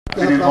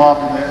been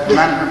involved in the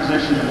management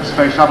position in the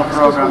Space Shuttle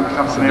program, the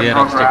Shuttle Mail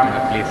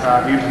program,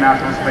 the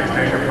International Space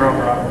Station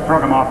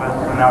program office,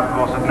 and now, of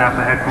course, at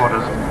NASA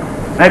headquarters.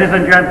 Ladies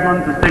and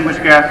gentlemen,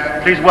 distinguished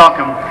guests, please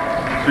welcome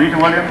Sunita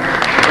Williams.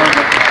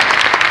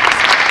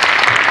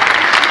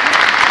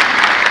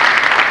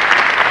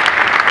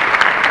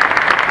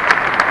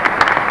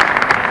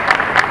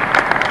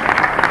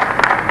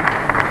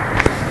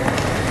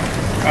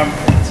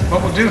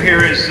 What we'll do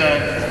here is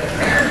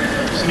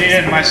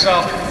Sunita and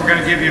myself, we're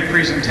going to give you a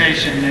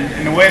presentation,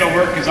 and the way it'll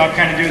work is I'll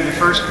kind of do the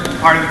first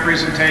part of the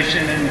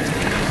presentation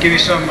and give you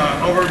some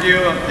overview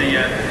of the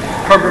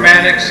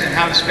programmatics and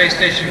how the space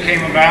station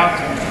came about,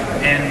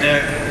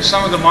 and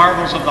some of the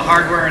marvels of the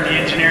hardware and the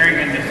engineering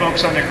and the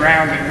folks on the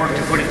ground that worked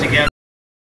to put it together.